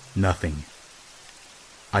 Nothing.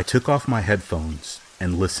 I took off my headphones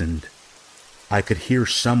and listened. I could hear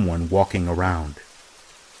someone walking around.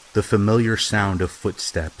 The familiar sound of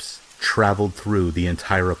footsteps traveled through the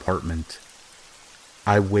entire apartment.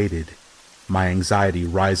 I waited, my anxiety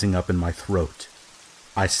rising up in my throat.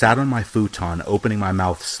 I sat on my futon, opening my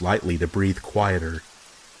mouth slightly to breathe quieter.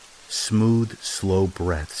 Smooth, slow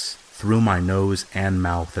breaths through my nose and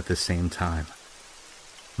mouth at the same time.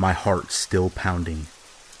 My heart still pounding.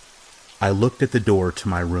 I looked at the door to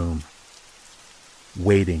my room,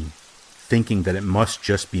 waiting, thinking that it must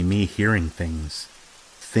just be me hearing things.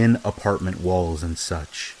 Thin apartment walls and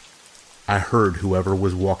such. I heard whoever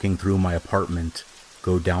was walking through my apartment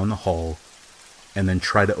go down the hall and then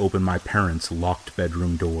try to open my parents' locked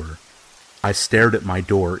bedroom door. I stared at my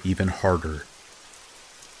door even harder.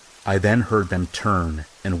 I then heard them turn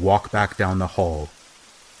and walk back down the hall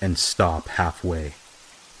and stop halfway.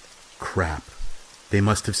 Crap, they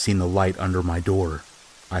must have seen the light under my door,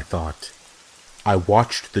 I thought. I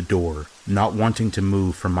watched the door, not wanting to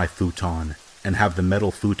move from my futon and have the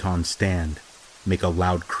metal futon stand make a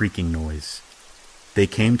loud creaking noise. They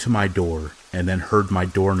came to my door and then heard my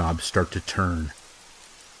doorknob start to turn.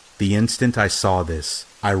 The instant I saw this,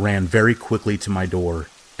 I ran very quickly to my door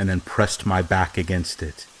and then pressed my back against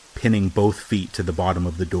it, pinning both feet to the bottom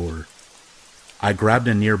of the door. I grabbed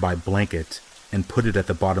a nearby blanket and put it at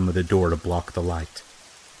the bottom of the door to block the light.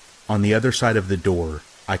 On the other side of the door,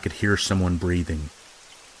 I could hear someone breathing.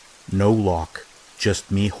 No lock,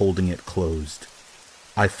 just me holding it closed.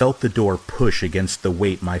 I felt the door push against the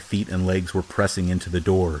weight my feet and legs were pressing into the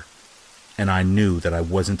door, and I knew that I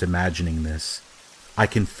wasn't imagining this. I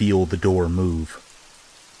can feel the door move.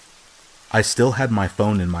 I still had my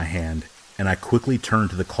phone in my hand, and I quickly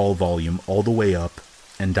turned the call volume all the way up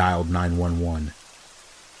and dialed 911.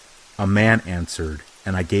 A man answered,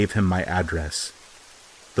 and I gave him my address.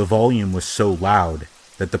 The volume was so loud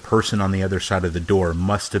that the person on the other side of the door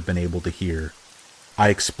must have been able to hear. I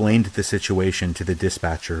explained the situation to the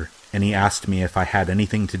dispatcher, and he asked me if I had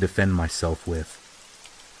anything to defend myself with.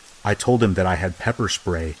 I told him that I had pepper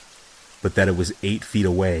spray, but that it was 8 feet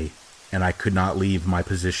away, and I could not leave my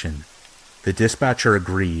position. The dispatcher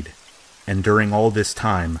agreed, and during all this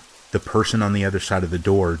time, the person on the other side of the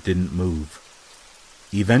door didn't move.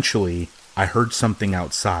 Eventually, I heard something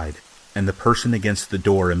outside, and the person against the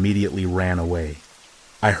door immediately ran away.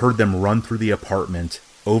 I heard them run through the apartment,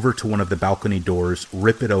 over to one of the balcony doors,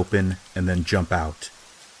 rip it open, and then jump out.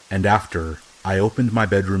 And after, I opened my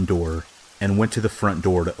bedroom door and went to the front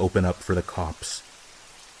door to open up for the cops.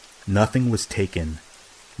 Nothing was taken,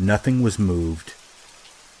 nothing was moved,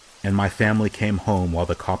 and my family came home while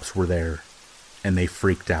the cops were there, and they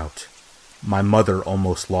freaked out. My mother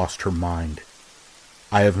almost lost her mind.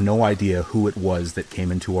 I have no idea who it was that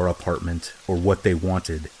came into our apartment or what they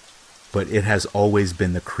wanted, but it has always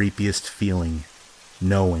been the creepiest feeling,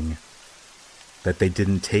 knowing that they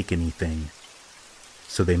didn't take anything,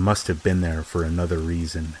 so they must have been there for another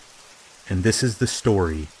reason. And this is the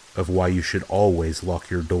story of why you should always lock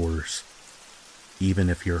your doors. even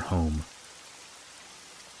if you're home.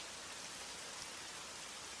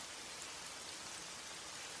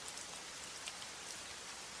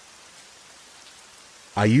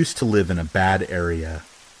 I used to live in a bad area.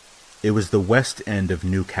 It was the west end of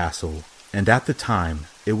Newcastle, and at the time,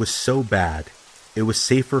 it was so bad, it was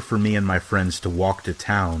safer for me and my friends to walk to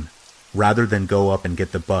town rather than go up and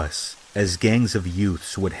get the bus, as gangs of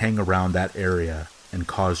youths would hang around that area and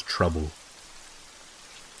cause trouble.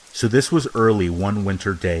 So this was early one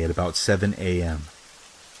winter day at about 7 a.m.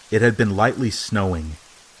 It had been lightly snowing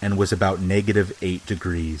and was about -8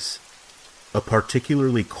 degrees, a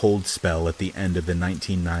particularly cold spell at the end of the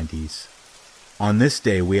 1990s. On this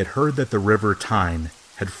day, we had heard that the River Tyne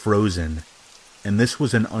had frozen, and this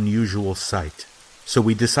was an unusual sight, so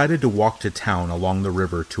we decided to walk to town along the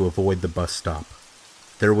river to avoid the bus stop.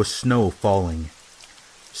 There was snow falling,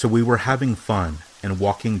 so we were having fun and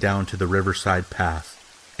walking down to the riverside path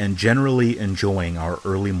and generally enjoying our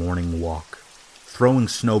early morning walk, throwing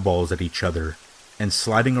snowballs at each other and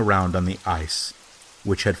sliding around on the ice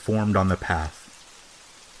which had formed on the path.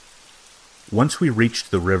 Once we reached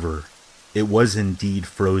the river, it was indeed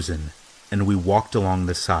frozen, and we walked along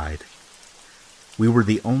the side. We were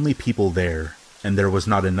the only people there, and there was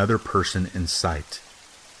not another person in sight.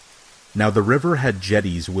 Now the river had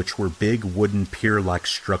jetties which were big wooden pier-like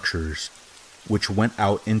structures, which went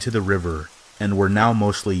out into the river and were now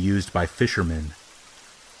mostly used by fishermen.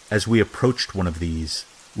 As we approached one of these,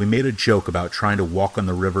 we made a joke about trying to walk on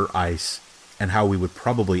the river ice and how we would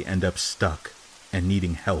probably end up stuck and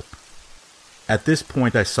needing help. At this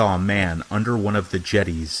point I saw a man under one of the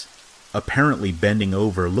jetties, apparently bending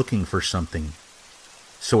over looking for something.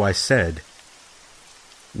 So I said,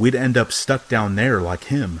 "We'd end up stuck down there like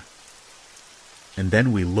him." And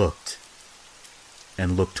then we looked,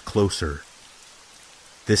 and looked closer.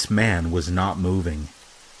 This man was not moving.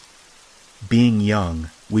 Being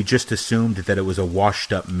young, we just assumed that it was a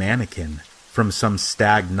washed-up mannequin from some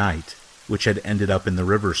stag night which had ended up in the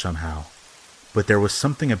river somehow. But there was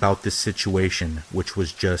something about this situation which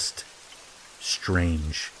was just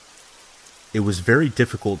strange. It was very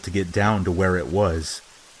difficult to get down to where it was,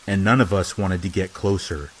 and none of us wanted to get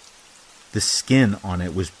closer. The skin on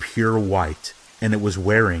it was pure white, and it was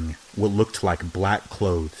wearing what looked like black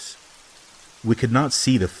clothes. We could not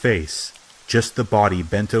see the face, just the body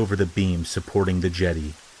bent over the beam supporting the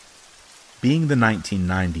jetty. Being the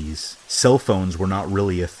 1990s, cell phones were not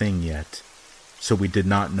really a thing yet, so we did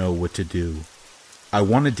not know what to do. I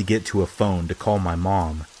wanted to get to a phone to call my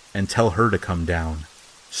mom and tell her to come down,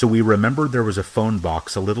 so we remembered there was a phone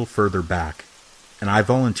box a little further back, and I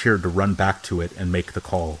volunteered to run back to it and make the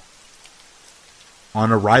call.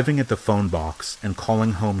 On arriving at the phone box and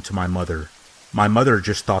calling home to my mother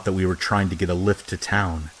just thought that we were trying to get a lift to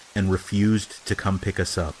town and refused to come pick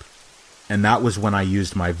us up. And that was when I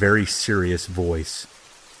used my very serious voice,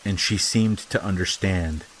 and she seemed to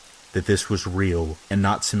understand that this was real and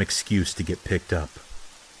not some excuse to get picked up.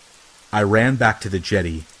 I ran back to the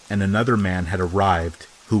jetty, and another man had arrived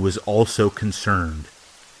who was also concerned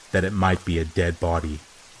that it might be a dead body.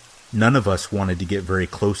 None of us wanted to get very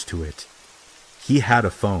close to it. He had a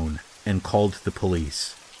phone and called the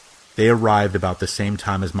police. They arrived about the same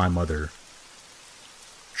time as my mother.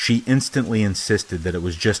 She instantly insisted that it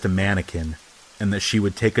was just a mannequin and that she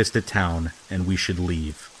would take us to town and we should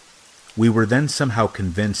leave. We were then somehow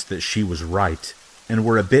convinced that she was right and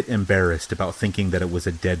were a bit embarrassed about thinking that it was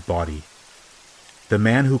a dead body. The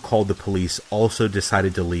man who called the police also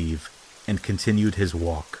decided to leave and continued his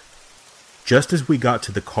walk. Just as we got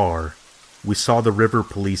to the car, we saw the river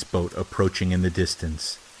police boat approaching in the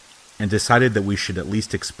distance and decided that we should at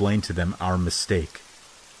least explain to them our mistake.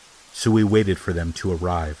 So we waited for them to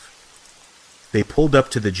arrive. They pulled up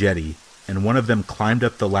to the jetty, and one of them climbed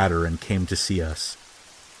up the ladder and came to see us.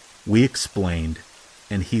 We explained,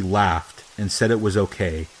 and he laughed and said it was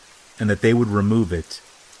okay, and that they would remove it,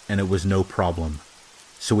 and it was no problem.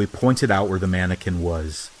 So we pointed out where the mannequin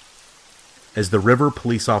was. As the river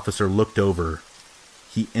police officer looked over,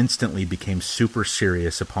 he instantly became super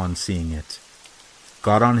serious upon seeing it,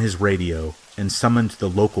 got on his radio, and summoned the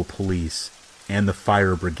local police and the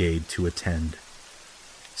fire brigade to attend.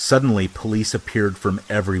 Suddenly, police appeared from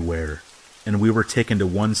everywhere, and we were taken to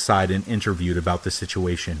one side and interviewed about the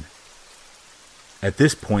situation. At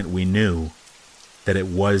this point, we knew that it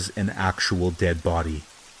was an actual dead body.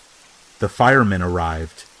 The firemen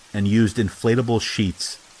arrived and used inflatable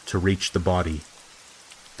sheets to reach the body.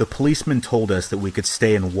 The policeman told us that we could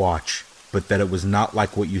stay and watch, but that it was not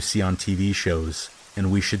like what you see on TV shows, and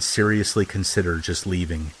we should seriously consider just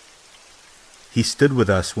leaving. He stood with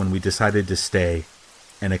us when we decided to stay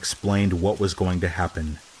and explained what was going to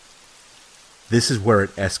happen. This is where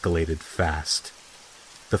it escalated fast.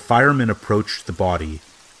 The firemen approached the body,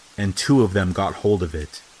 and 2 of them got hold of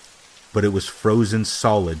it, but it was frozen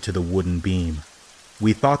solid to the wooden beam.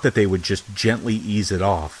 We thought that they would just gently ease it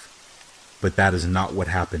off, but that is not what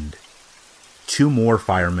happened. 2 more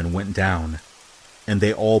firemen went down, and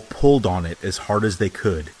they all pulled on it as hard as they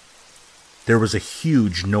could. There was a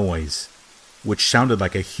huge noise, which sounded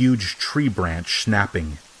like a huge tree branch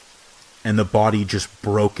snapping, and the body just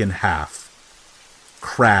broke in half.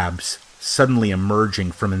 Crabs suddenly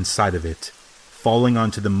emerging from inside of it, falling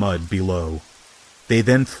onto the mud below. They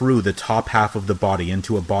then threw the top half of the body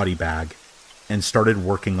into a body bag and started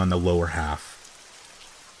working on the lower half.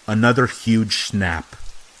 Another huge snap.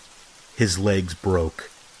 His legs broke.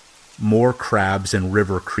 More crabs and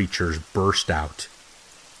river creatures burst out.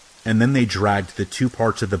 And then they dragged the 2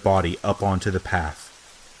 parts of the body up onto the path.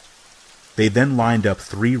 They then lined up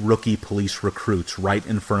 3 rookie police recruits right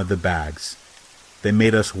in front of the bags. They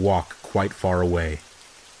made us walk quite far away.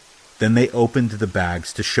 Then they opened the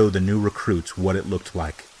bags to show the new recruits what it looked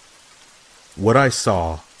like. What I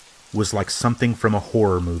saw was like something from a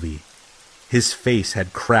horror movie. His face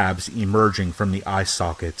had crabs emerging from the eye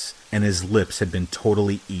sockets, and his lips had been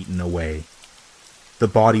totally eaten away. The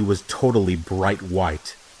body was totally bright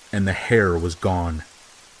white, and the hair was gone.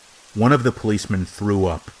 One of the policemen threw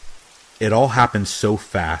up. It all happened so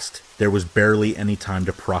fast, there was barely any time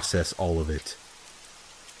to process all of it.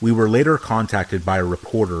 We were later contacted by a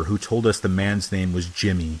reporter who told us the man's name was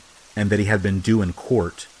Jimmy, and that he had been due in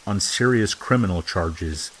court on serious criminal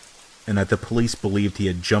charges, and that the police believed he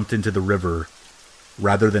had jumped into the river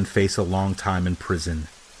rather than face a long time in prison.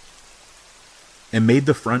 It made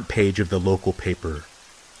the front page of the local paper.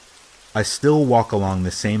 I still walk along the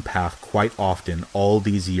same path quite often all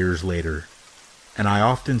these years later, and I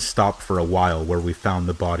often stop for a while where we found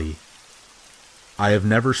the body. I have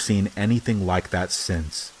never seen anything like that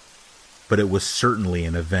since, but it was certainly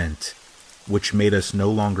an event which made us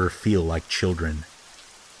no longer feel like children,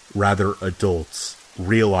 rather adults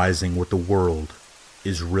realizing what the world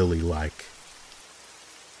is really like.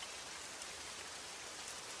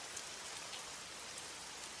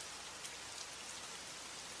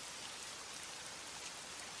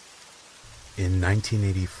 In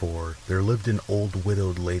 1984, there lived an old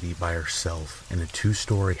widowed lady by herself in a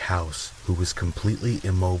 2-story house who was completely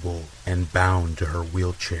immobile and bound to her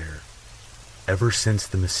wheelchair. Ever since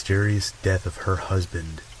the mysterious death of her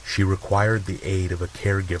husband, she required the aid of a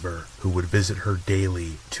caregiver who would visit her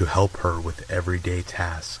daily to help her with everyday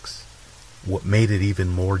tasks. What made it even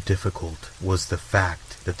more difficult was the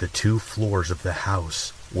fact that the 2 floors of the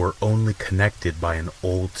house were only connected by an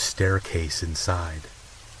old staircase inside.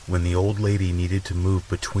 When the old lady needed to move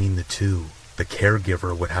between the 2, the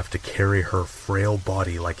caregiver would have to carry her frail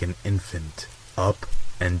body like an infant up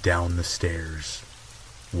and down the stairs.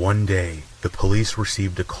 One day, the police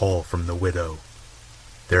received a call from the widow.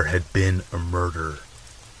 There had been a murder.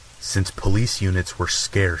 Since police units were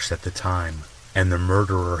scarce at the time, and the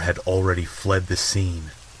murderer had already fled the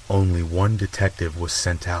scene, only one detective was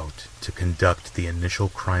sent out to conduct the initial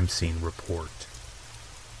crime scene report.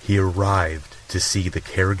 He arrived to see the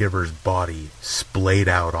caregiver's body splayed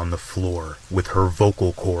out on the floor, with her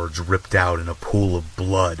vocal cords ripped out in a pool of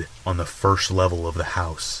blood on the first level of the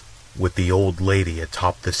house, with the old lady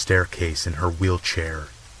atop the staircase in her wheelchair,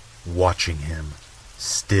 watching him,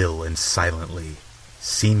 still and silently,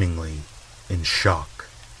 seemingly in shock.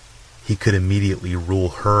 He could immediately rule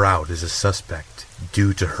her out as a suspect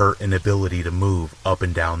due to her inability to move up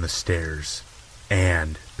and down the stairs,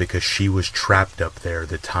 and because she was trapped up there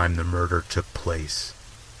the time the murder took place.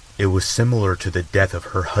 It was similar to the death of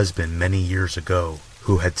her husband many years ago,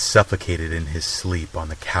 who had suffocated in his sleep on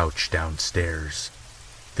the couch downstairs.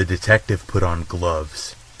 The detective put on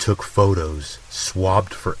gloves, took photos,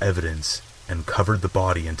 swabbed for evidence, and covered the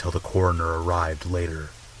body until the coroner arrived later.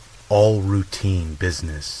 All routine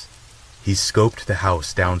business. He scoped the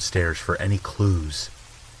house downstairs for any clues,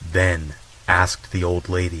 then asked the old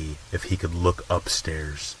lady if he could look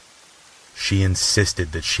upstairs. She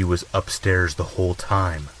insisted that she was upstairs the whole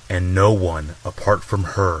time, and no one apart from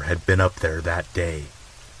her had been up there that day.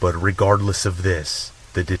 But regardless of this,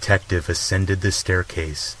 the detective ascended the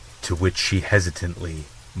staircase, to which she hesitantly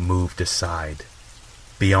moved aside.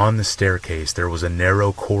 Beyond the staircase there was a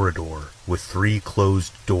narrow corridor with 3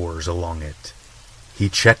 closed doors along it. He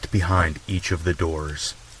checked behind each of the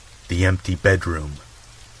doors. The empty bedroom,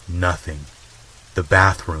 nothing. The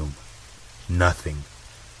bathroom, nothing.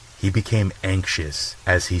 He became anxious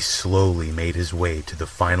as he slowly made his way to the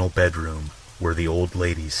final bedroom where the old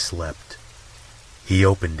lady slept. He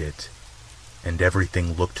opened it, and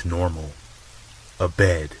everything looked normal. A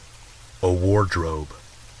bed, a wardrobe,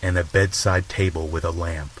 and a bedside table with a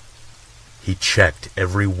lamp. He checked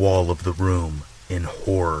every wall of the room in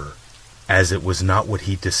horror, as it was not what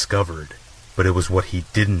he discovered, but it was what he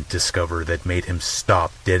didn't discover that made him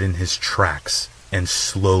stop dead in his tracks and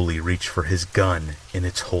slowly reach for his gun in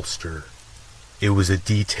its holster. It was a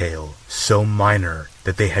detail so minor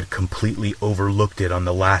that they had completely overlooked it on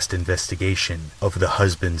the last investigation of the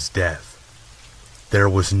husband's death. There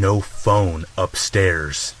was no phone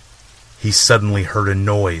upstairs. He suddenly heard a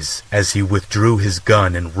noise as he withdrew his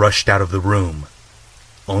gun and rushed out of the room,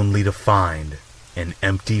 only to find an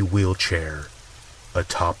empty wheelchair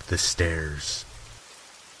atop the stairs.